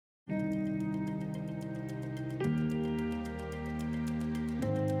You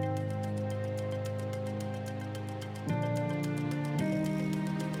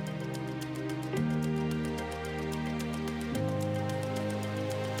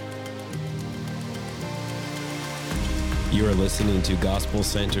are listening to Gospel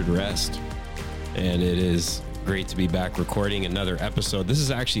Centered Rest, and it is great to be back recording another episode. This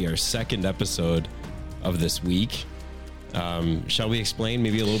is actually our second episode of this week. Shall we explain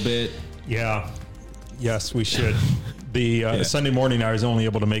maybe a little bit? Yes, we should. The Sunday morning, I was only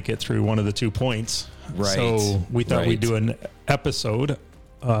able to make it through one of the 2 points. Right. So we thought we'd do an episode,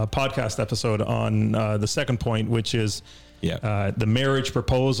 podcast episode on the second point, which is the marriage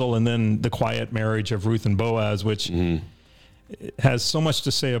proposal and then the quiet marriage of Ruth and Boaz, which has so much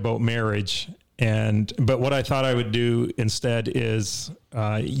to say about marriage. But what I thought I would do instead is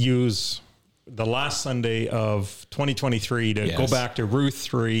use the last Sunday of 2023 to go back to Ruth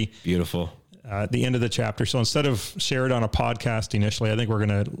 3. Beautiful. At the end of the chapter. So instead of share it on a podcast initially, I think we're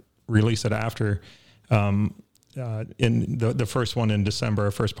going to release it after in the first one in December,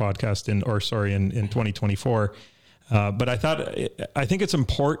 our first podcast in 2024. But I think it's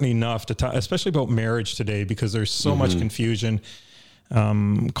important enough to talk, especially about marriage today, because there's so much confusion.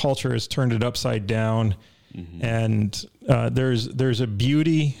 Culture has turned it upside down, and there's a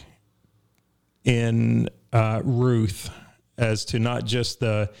beauty in Ruth as to not just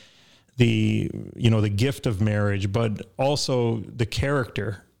the gift of marriage, but also the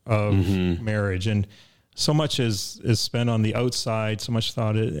character of marriage. And so much is spent on the outside, so much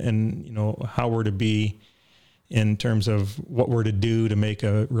thought and how we're to be in terms of what we're to do to make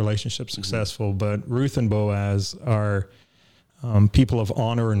a relationship successful. But Ruth and Boaz are people of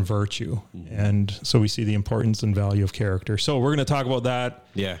honor and virtue. And so we see the importance and value of character. So we're going to talk about that.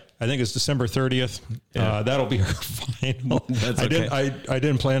 Yeah. I think it's December 30th. Yeah. That'll be our final. That's okay. I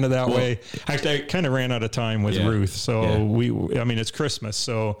didn't plan it that way. Actually, I kind of ran out of time with Ruth. So it's Christmas.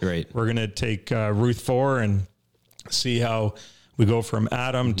 So we're going to take Ruth 4 and see how we go from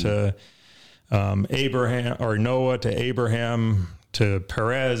Adam to Abraham, or Noah to Abraham to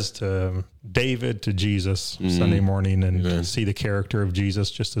Perez to David to Jesus Sunday morning, and see the character of Jesus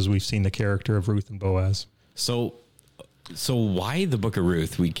just as we've seen the character of Ruth and Boaz. So why the book of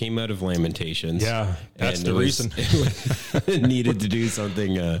Ruth? We came out of Lamentations. Yeah, that's the reason. It needed to do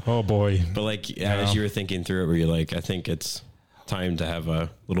something. Oh boy. But as you were thinking through it, were you like, I think it's time to have a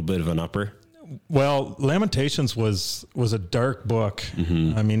little bit of an upper? Well, Lamentations was a dark book.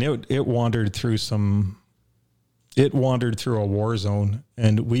 I mean, it wandered through a war zone,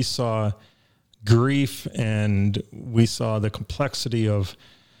 and we saw grief, and we saw the complexity of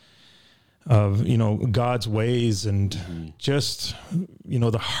God's ways, and just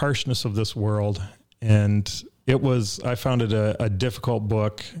the harshness of this world. And I found it a difficult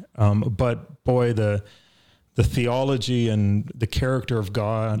book, but boy, the theology and the character of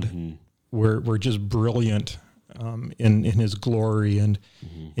God were just brilliant in his glory and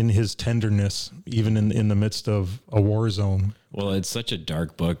in his tenderness, even in the midst of a war zone. Well, it's such a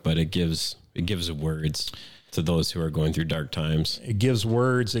dark book, but it gives words to those who are going through dark times. It gives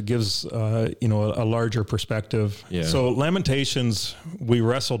words. It gives a larger perspective. Yeah. So Lamentations, we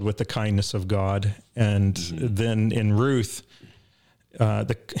wrestled with the kindness of God, and then in Ruth,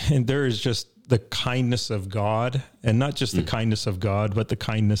 there is just the kindness of God, and not just the kindness of God, but the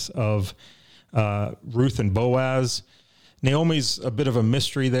kindness of Ruth and Boaz. Naomi's a bit of a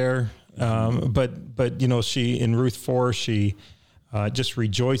mystery there, but she, in Ruth 4, she just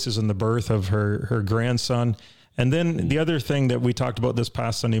rejoices in the birth of her grandson. And then the other thing that we talked about this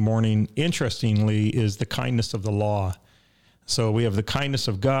past Sunday morning, interestingly, is the kindness of the law. So we have the kindness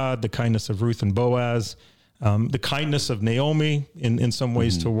of God, the kindness of Ruth and Boaz, the kindness of Naomi in some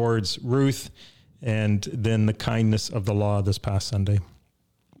ways towards Ruth, and then the kindness of the law this past Sunday.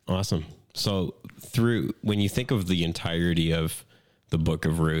 Awesome. So when you think of the entirety of the book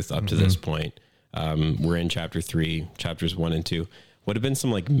of Ruth up to this point, we're in chapter 3, chapters 1 and 2. What have been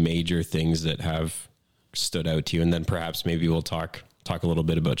some major things that have stood out to you? And then perhaps maybe we'll talk a little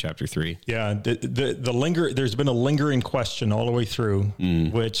bit about chapter 3. Yeah. There's been a lingering question all the way through,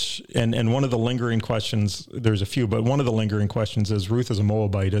 which, and one of the lingering questions, there's a few, but one of the lingering questions is Ruth is a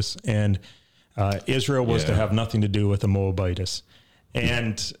Moabitess, and Israel was to have nothing to do with the Moabitess.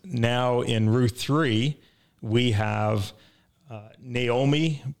 And now in Ruth 3, we have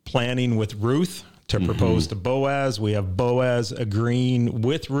Naomi planning with Ruth to propose to Boaz. We have Boaz agreeing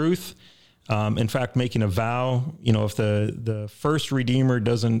with Ruth. In fact, making a vow, if the first redeemer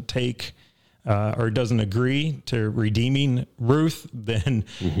doesn't take or doesn't agree to redeeming Ruth, then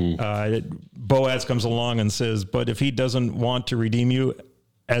Boaz comes along and says, but if he doesn't want to redeem you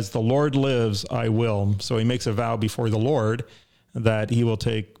as the Lord lives, I will. So he makes a vow before the Lord that he will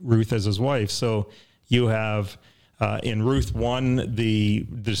take Ruth as his wife. So you have in Ruth 1, the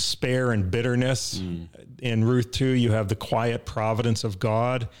despair and bitterness. In Ruth 2, you have the quiet providence of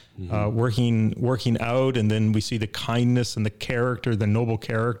God working out. And then we see the kindness and the character, the noble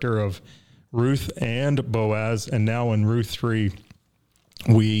character of Ruth and Boaz. And now in Ruth 3,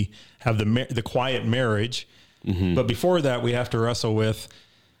 we have the quiet marriage. But before that, we have to wrestle with,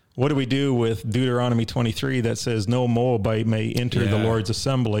 what do we do with Deuteronomy 23 that says no Moabite may enter the Lord's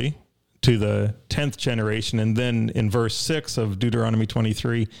assembly to the 10th generation? And then in verse 6 of Deuteronomy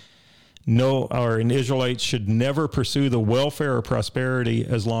 23, an Israelite should never pursue the welfare or prosperity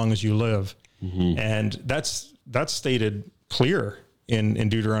as long as you live. And that's stated clear in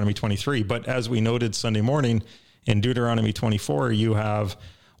Deuteronomy 23. But as we noted Sunday morning, in Deuteronomy 24, you have,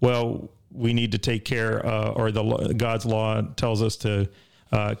 we need to take care, God's law tells us to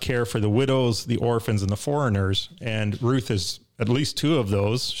care for the widows, the orphans, and the foreigners. And Ruth is at least two of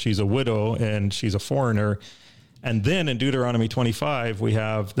those. She's a widow and she's a foreigner. And then in Deuteronomy 25, we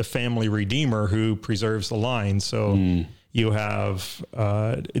have the family redeemer who preserves the line. So you have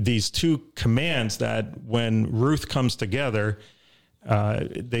these two commands that when Ruth comes together,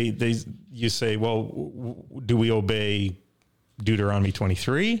 you say, well, do we obey Deuteronomy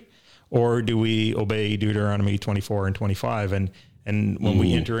 23 or do we obey Deuteronomy 24 and 25? And when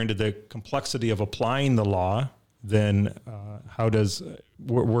we enter into the complexity of applying the law, then how does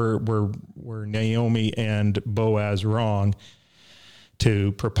were Naomi and Boaz wrong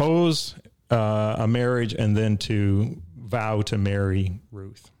to propose a marriage and then to vow to marry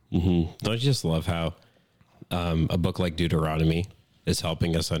Ruth? Don't you just love how a book like Deuteronomy is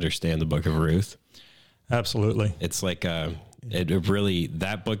helping us understand the book of Ruth? Absolutely. It's like it really,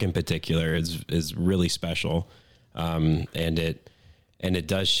 that book in particular is really special, and it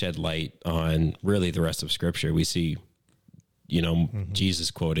does shed light on really the rest of Scripture. We see,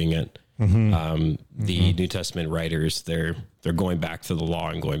 Jesus quoting it. The New Testament writers, they're going back to the law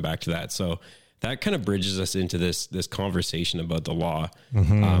and going back to that. So that kind of bridges us into this conversation about the law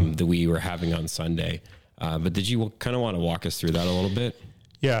that we were having on Sunday. But did you kind of want to walk us through that a little bit?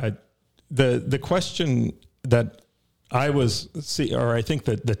 Yeah. The question that I think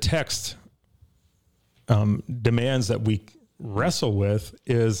that the text demands that we wrestle with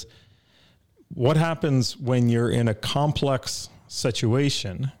is, what happens when you're in a complex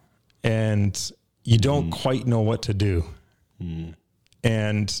situation and you don't quite know what to do?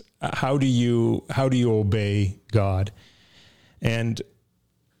 And how do you obey God? And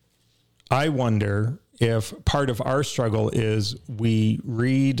I wonder if part of our struggle is we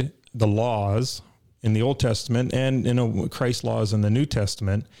read the laws in the Old Testament and Christ's laws in the New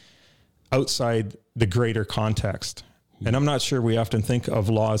Testament outside the greater context. And I'm not sure we often think of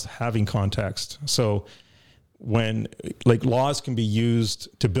laws having context. So when laws can be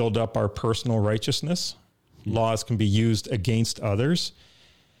used to build up our personal righteousness, laws can be used against others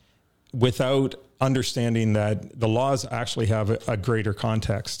without understanding that the laws actually have a greater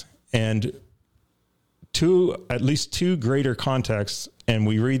context. And at least two greater contexts, and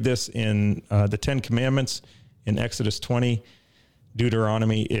we read this in the 10 Commandments, in Exodus 20,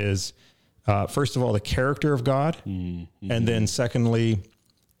 Deuteronomy is, first of all, the character of God. And then secondly,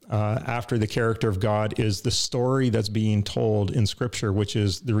 after the character of God is the story that's being told in Scripture, which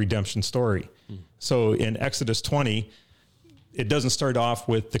is the redemption story. So in Exodus 20, it doesn't start off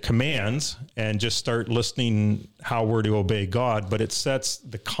with the commands and just start listing how we're to obey God, but it sets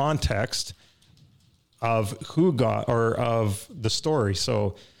the context of who God, or of the story.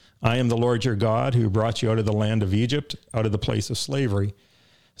 So I am the Lord your God who brought you out of the land of Egypt, out of the place of slavery.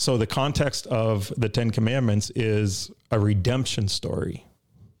 So the context of the 10 Commandments is a redemption story.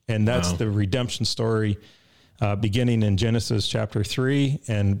 And that's the redemption story beginning in Genesis chapter 3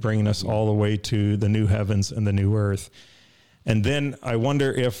 and bringing us all the way to the new heavens and the new earth. And then I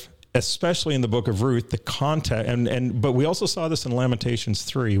wonder if, especially in the book of Ruth, the context, but we also saw this in Lamentations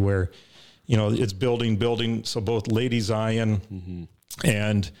 3 where, it's building. So both Lady Zion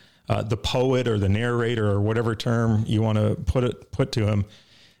and the poet or the narrator or whatever term you want to put to him,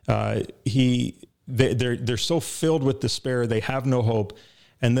 they're so filled with despair, they have no hope.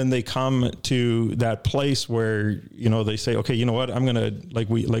 And then they come to that place where, they say, okay, you know what, I'm going to, like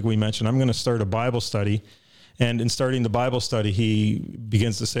we mentioned, I'm going to start a Bible study. And in starting the Bible study, he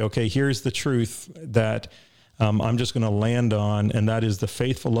begins to say, okay, here's the truth that I'm just going to land on, and that is the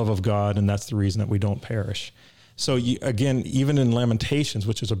faithful love of God, and that's the reason that we don't perish. So again, even in Lamentations,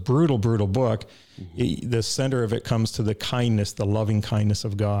 which is a brutal, brutal book, the center of it comes to the kindness, the loving kindness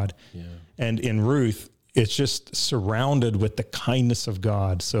of God. Yeah. And in Ruth, it's just surrounded with the kindness of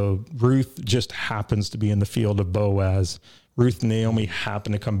God. So Ruth just happens to be in the field of Boaz. Ruth and Naomi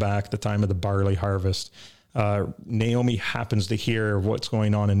happen to come back at the time of the barley harvest. Naomi happens to hear what's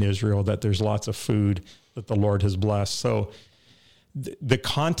going on in Israel, that there's lots of food that the Lord has blessed. So the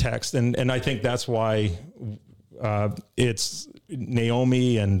context, and I think that's why it's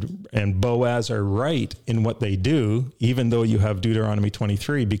Naomi and Boaz are right in what they do, even though you have Deuteronomy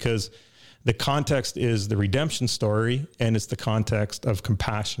 23, because the context is the redemption story, and it's the context of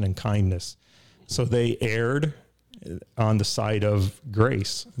compassion and kindness. So they erred on the side of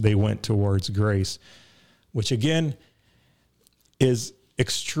grace. They went towards grace, which again is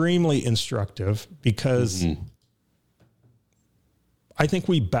extremely instructive, because I think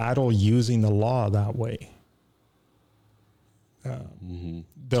we battle using the law that way.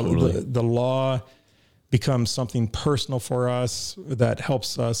 The law becomes something personal for us that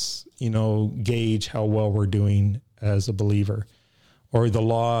helps us, gauge how well we're doing as a believer, or the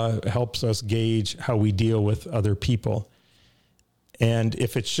law helps us gauge how we deal with other people. And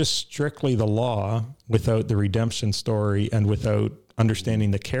if it's just strictly the law without the redemption story and without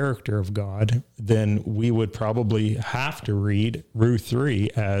understanding the character of God, then we would probably have to read Ruth 3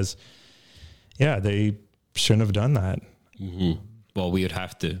 as, they shouldn't have done that. Well, we would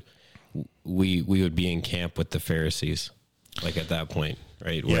have to, we would be in camp with the Pharisees, like at that point,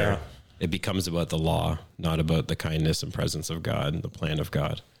 right? Where it becomes about the law, not about the kindness and presence of God and the plan of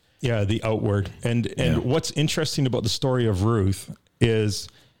God. Yeah, the outward. And what's interesting about the story of Ruth is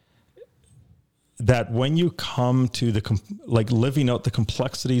that when you come to living out the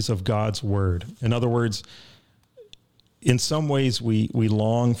complexities of God's word, in other words, in some ways we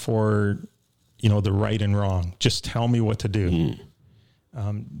long for, the right and wrong. Just tell me what to do.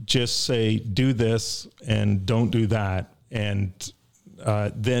 Just say, do this and don't do that. And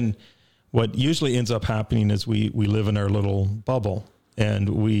then what usually ends up happening is we live in our little bubble, and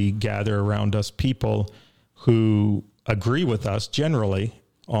we gather around us people who agree with us generally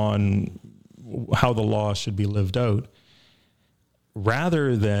on how the law should be lived out,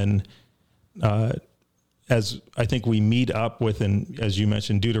 rather than, as I think we meet up with, as you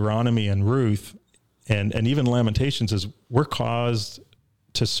mentioned, Deuteronomy and Ruth, and even Lamentations, is we're caused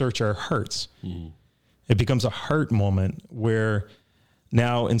to search our hearts. It becomes a heart moment where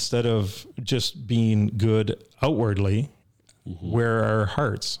now, instead of just being good outwardly, where are our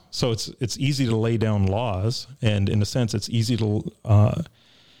hearts? So it's easy to lay down laws, and in a sense, it's easy to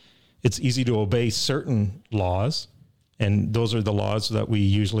obey certain laws, and those are the laws that we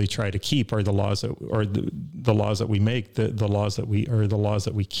usually try to keep, or the laws that, or the laws that we make, the laws that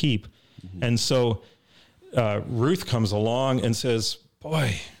we keep. And so Ruth comes along and says,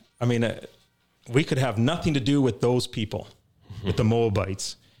 "Boy, I mean, we could have nothing to do with those people, with the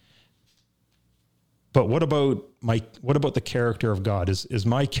Moabites. But what about the character of God? Is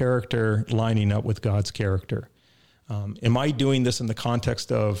my character lining up with God's character? Am I doing this in the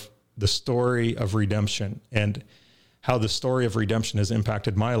context of the story of redemption and how the story of redemption has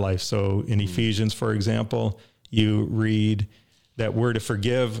impacted my life?" So in Ephesians, for example, you read that we're to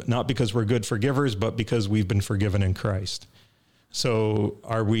forgive, not because we're good forgivers, but because we've been forgiven in Christ. So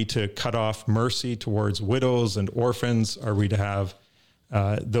are we to cut off mercy towards widows and orphans? Are we to have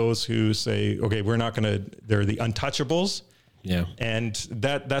those who say, okay, we're not going to, they're the untouchables? Yeah. And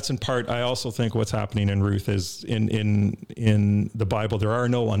that's in part, I also think what's happening in Ruth is in the Bible, there are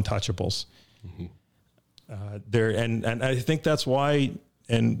no untouchables. And I think that's why,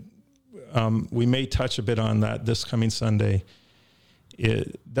 and we may touch a bit on that this coming Sunday.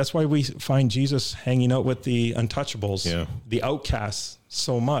 That's why we find Jesus hanging out with the untouchables, the outcasts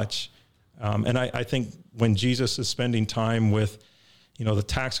so much. And I think when Jesus is spending time with, the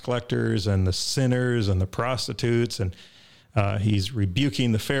tax collectors and the sinners and the prostitutes, and he's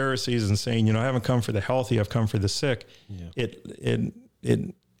rebuking the Pharisees and saying, I haven't come for the healthy, I've come for the sick. Yeah.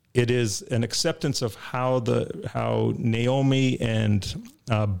 It is an acceptance of how Naomi and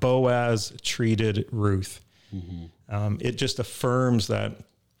Boaz treated Ruth. It just affirms that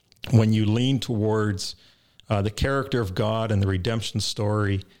when you lean towards the character of God and the redemption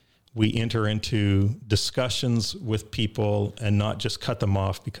story, we enter into discussions with people and not just cut them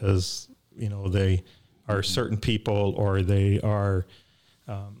off because, they are certain people, or they are,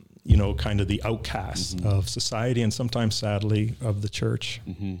 kind of the outcasts of society, and sometimes, sadly, of the church.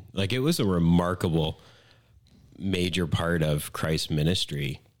 Like, it was a remarkable major part of Christ's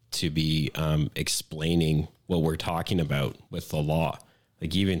ministry to be explaining what we're talking about with the law.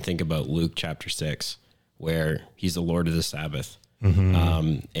 Like, you even think about Luke chapter 6, where he's the Lord of the Sabbath.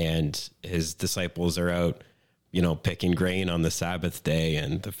 And his disciples are out, picking grain on the Sabbath day,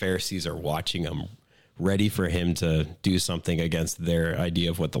 and the Pharisees are watching him ready for him to do something against their idea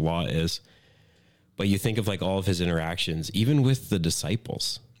of what the law is. But you think of like all of his interactions, even with the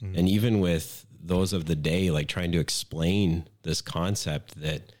disciples and even with those of the day, like trying to explain this concept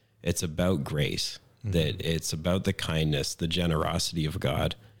that it's about grace, that it's about the kindness, the generosity of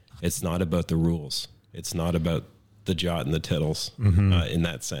God. It's not about the rules. It's not about the jot and the tittles in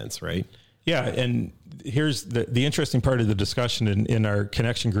that sense, right? Yeah, and here's the interesting part of the discussion in our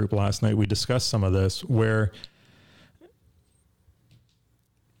connection group last night. We discussed some of this where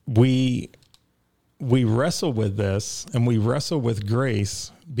we wrestle with this and we wrestle with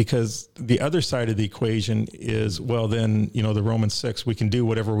grace because the other side of the equation is, well, then, you know, the Romans 6, we can do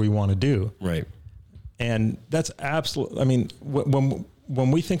whatever we want to do. Right. And that's absolutely, I mean,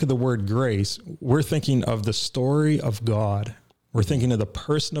 when we think of the word grace, we're thinking of the story of God. We're thinking of the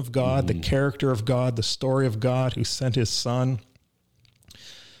person of God, the character of God, the story of God who sent his son,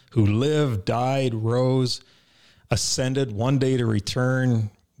 who lived, died, rose, ascended one day to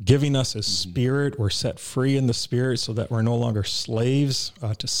return, giving us his spirit. We're set free in the spirit so that we're no longer slaves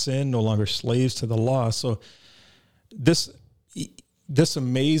to sin, no longer slaves to the law. So this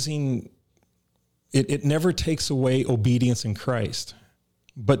amazing, it never takes away obedience in Christ.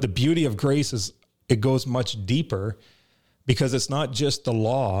 But the beauty of grace is it goes much deeper because it's not just the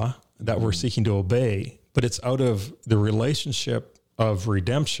law that we're seeking to obey, but it's out of the relationship of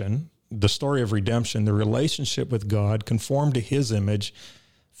redemption, the story of redemption, the relationship with God, conformed to his image,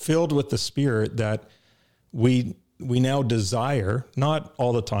 filled with the Spirit that we now desire, not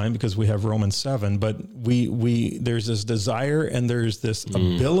all the time because we have Romans 7, but there's this desire and there's this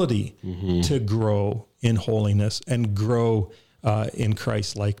ability to grow in holiness and grow in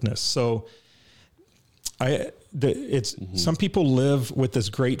Christ likeness. So some people live with this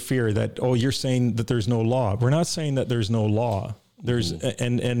great fear that, oh, you're saying that there's no law. We're not saying that there's no law. There's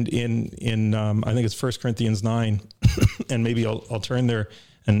and in I think it's 1 Corinthians 9, and maybe I'll turn there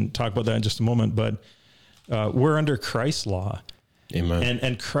and talk about that in just a moment. But we're under Christ's law. Amen.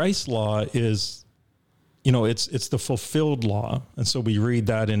 And Christ's law is, you know, it's the fulfilled law. And so we read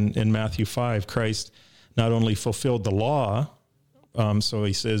that in Matthew 5. Christ not only fulfilled the law, so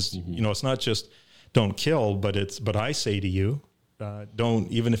he says, you know, it's not just don't kill, but I say to you,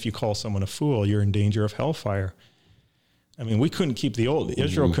 don't, even if you call someone a fool, you're in danger of hellfire. I mean, we couldn't keep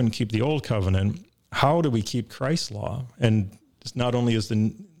Israel couldn't keep the old covenant. How do we keep Christ's law? And not only is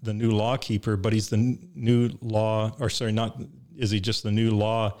the new law keeper, but he's the new law, or sorry, not is he just the new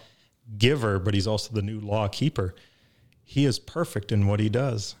law giver, but he's also the new law keeper. He is perfect in what he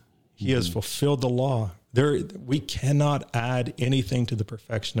does. He has fulfilled the law. We cannot add anything to the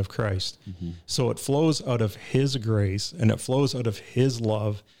perfection of Christ. So it flows out of his grace and it flows out of his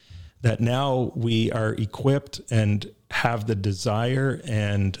love that now we are equipped and have the desire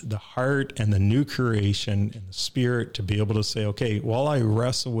and the heart and the new creation and the spirit to be able to say, okay, while I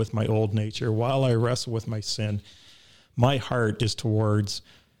wrestle with my old nature, while I wrestle with my sin, my heart is towards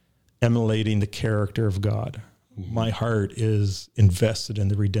emulating the character of God. My heart is invested in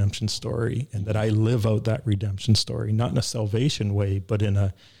the redemption story, and that I live out that redemption story, not in a salvation way, but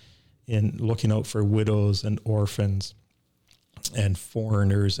in looking out for widows and orphans and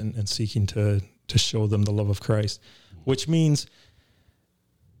foreigners and seeking to show them the love of Christ, which means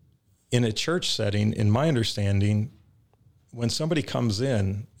in a church setting, in my understanding, when somebody comes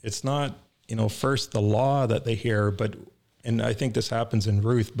in, it's not, you know, first the law that they hear, and I think this happens in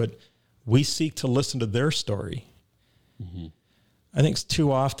Ruth, but we seek to listen to their story. I think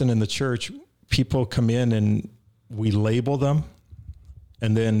too often in the church, people come in and we label them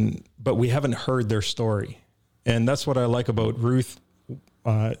but we haven't heard their story. And that's what I like about Ruth.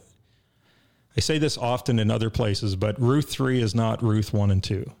 I say this often in other places, but Ruth 3 is not Ruth 1 and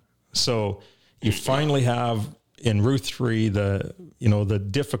 2. So you finally have in Ruth 3, the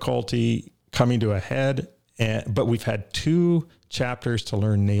difficulty coming to a head, but we've had 2 chapters to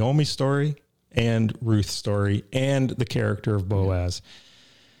learn Naomi's story and Ruth's story and the character of Boaz.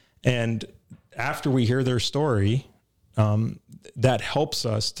 And after we hear their story, that helps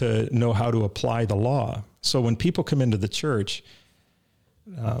us to know how to apply the law. So when people come into the church,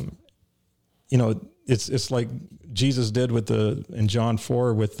 it's like Jesus did in John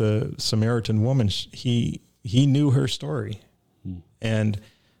 4 with the Samaritan woman. He knew her story. And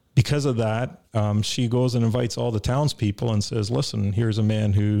because of that, she goes and invites all the townspeople and says, listen, here's a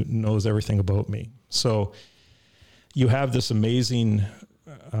man who knows everything about me. So you have this amazing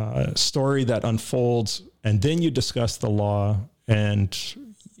story that unfolds, and then you discuss the law, and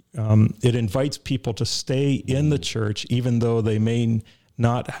it invites people to stay in the church, even though they may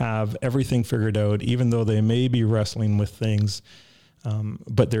not have everything figured out, even though they may be wrestling with things.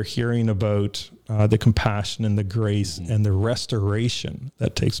 but they're hearing about the compassion and the grace and the restoration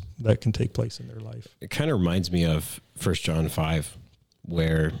that can take place in their life. It kind of reminds me of 1 John 5,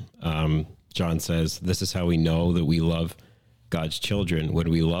 where John says, "This is how we know that we love God's children, when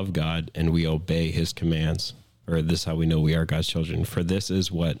we love God and we obey his commands." Or this is how we know we are God's children. "For this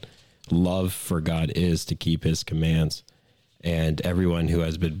is what love for God is, to keep his commands. And everyone who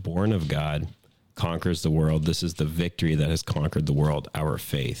has been born of God conquers the world. This is the victory that has conquered the world, our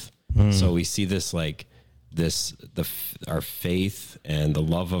faith." So we see this our faith and the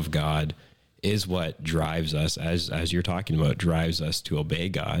love of God is what drives us, as you're talking about, drives us to obey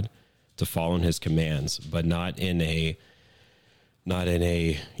God, to follow in his commands, but not in a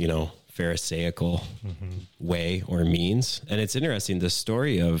Pharisaical way or means. And it's interesting, the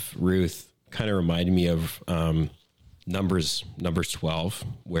story of Ruth kind of reminded me of Numbers 12,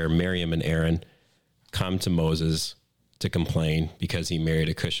 where Miriam and Aaron come to Moses to complain because he married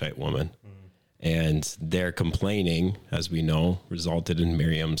a Cushite woman. And their complaining, as we know, resulted in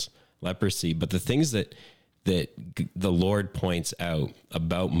Miriam's leprosy. But the things that the Lord points out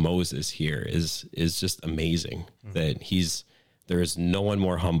about Moses here is just amazing. That there is no one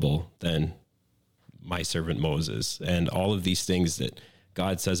more humble than my servant Moses. And all of these things that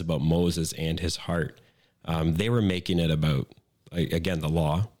God says about Moses and his heart, they were making it about, again, the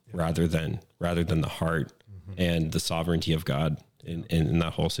law rather than the heart and the sovereignty of God in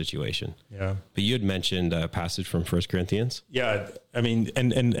that whole situation. Yeah. But you had mentioned a passage from 1 Corinthians. Yeah. I mean,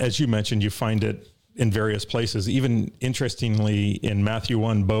 and as you mentioned, you find it in various places. Even interestingly, in Matthew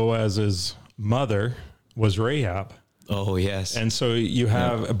 1, Boaz's mother was Rahab. Oh, yes. And so you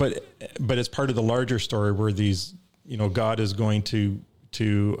have, but it's part of the larger story where these, God is going to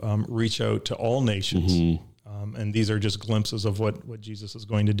reach out to all nations. And these are just glimpses of what Jesus is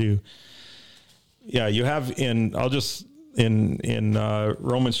going to do. Yeah. You have in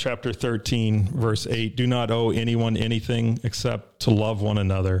Romans chapter 13, verse 8, "Do not owe anyone anything except to love one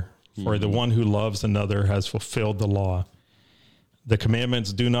another. For the one who loves another has fulfilled the law. The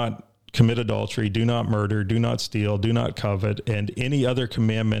commandments: do not commit adultery, do not murder, do not steal, do not covet, and any other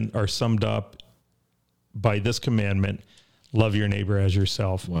commandment are summed up by this commandment: love your neighbor as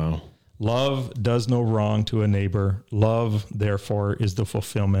yourself." Wow. Love does no wrong to a neighbor. Love, therefore, is the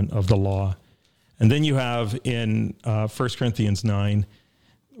fulfillment of the law. And then you have in 1 Corinthians 9,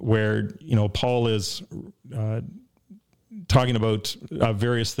 where, Paul is talking about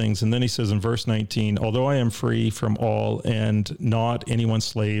various things. And then he says in verse 19, "Although I am free from all and not anyone's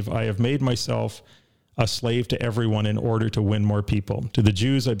slave, I have made myself a slave to everyone in order to win more people. To the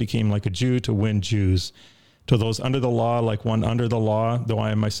Jews, I became like a Jew to win Jews. To those under the law, like one under the law, though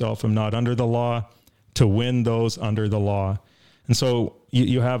I myself am not under the law, to win those under the law." And so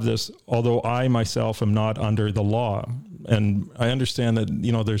you have this, although I myself am not under the law. And I understand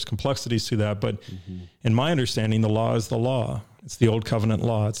that, there's complexities to that, but in my understanding, the law is the law. It's the old covenant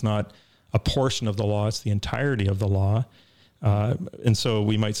law. It's not a portion of the law. It's the entirety of the law. And so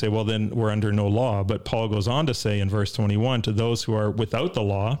we might say, well, then we're under no law. But Paul goes on to say in verse 21, "To those who are without the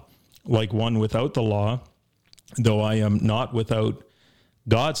law, like one without the law, though I am not without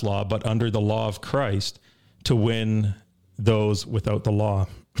God's law, but under the law of Christ, to win those without the law."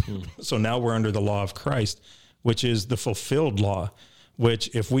 So now we're under the law of Christ, which is the fulfilled law, which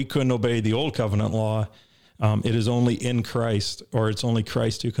if we couldn't obey the old covenant law, it is only in Christ, or it's only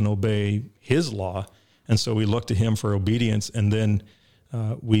Christ who can obey his law. And so we look to him for obedience, and then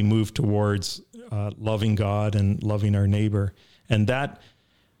we move towards loving God and loving our neighbor. And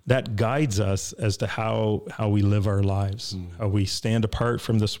that guides us as to how we live our lives, how we stand apart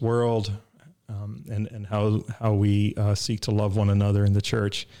from this world, and how we seek to love one another in the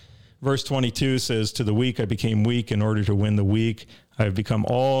church. Verse 22 says, "To the weak I became weak in order to win the weak. I have become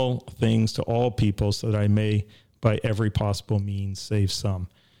all things to all people so that I may by every possible means save some."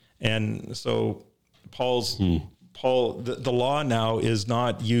 And so the law now is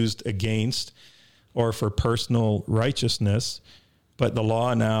not used against or for personal righteousness, but the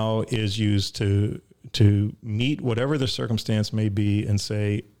law now is used to meet whatever the circumstance may be and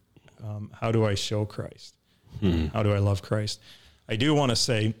say, how do I show Christ? How do I love Christ? I do want to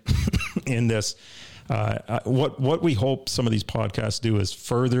say in this, what we hope some of these podcasts do is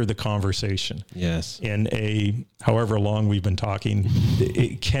further the conversation. Yes. In however long we've been talking,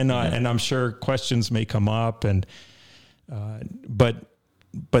 it cannot, and I'm sure questions may come up,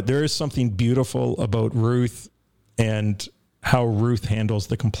 but there is something beautiful about Ruth and how Ruth handles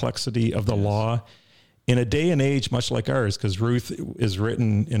the complexity of the law in a day and age much like ours, because Ruth is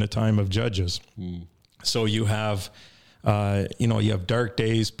written in a time of judges. So you have, you have dark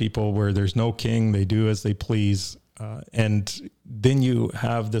days, people where there's no king, they do as they please. And then you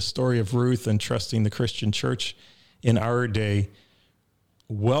have the story of Ruth entrusting the Christian church in our day,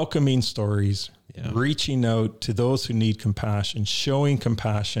 welcoming stories, reaching out to those who need compassion, showing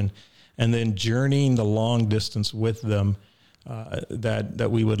compassion, and then journeying the long distance with them, that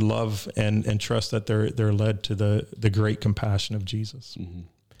we would love and trust that they're led to the great compassion of Jesus. Mm-hmm.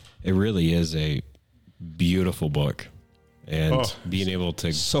 It really is a beautiful book. And being able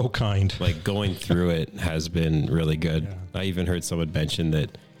to so kind, like going through it has been really good. Yeah. I even heard someone mention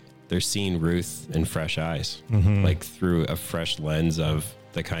that they're seeing Ruth in fresh eyes, like through a fresh lens of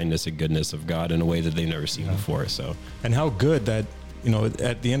the kindness and goodness of God in a way that they've never seen before. So, and how good that,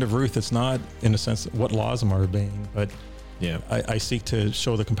 at the end of Ruth, it's not in a sense what laws am I obeying, but I seek to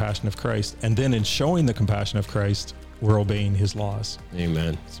show the compassion of Christ. And then in showing the compassion of Christ, we're obeying his laws.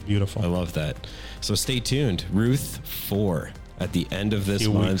 Amen. It's beautiful. I love that. So stay tuned. Ruth 4 at the end of this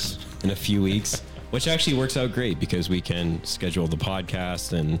month, in a few weeks, which actually works out great because we can schedule the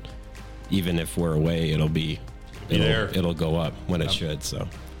podcast, and even if we're away, it'll go up when it should. So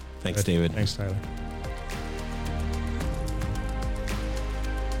thanks, David. Thanks, Tyler.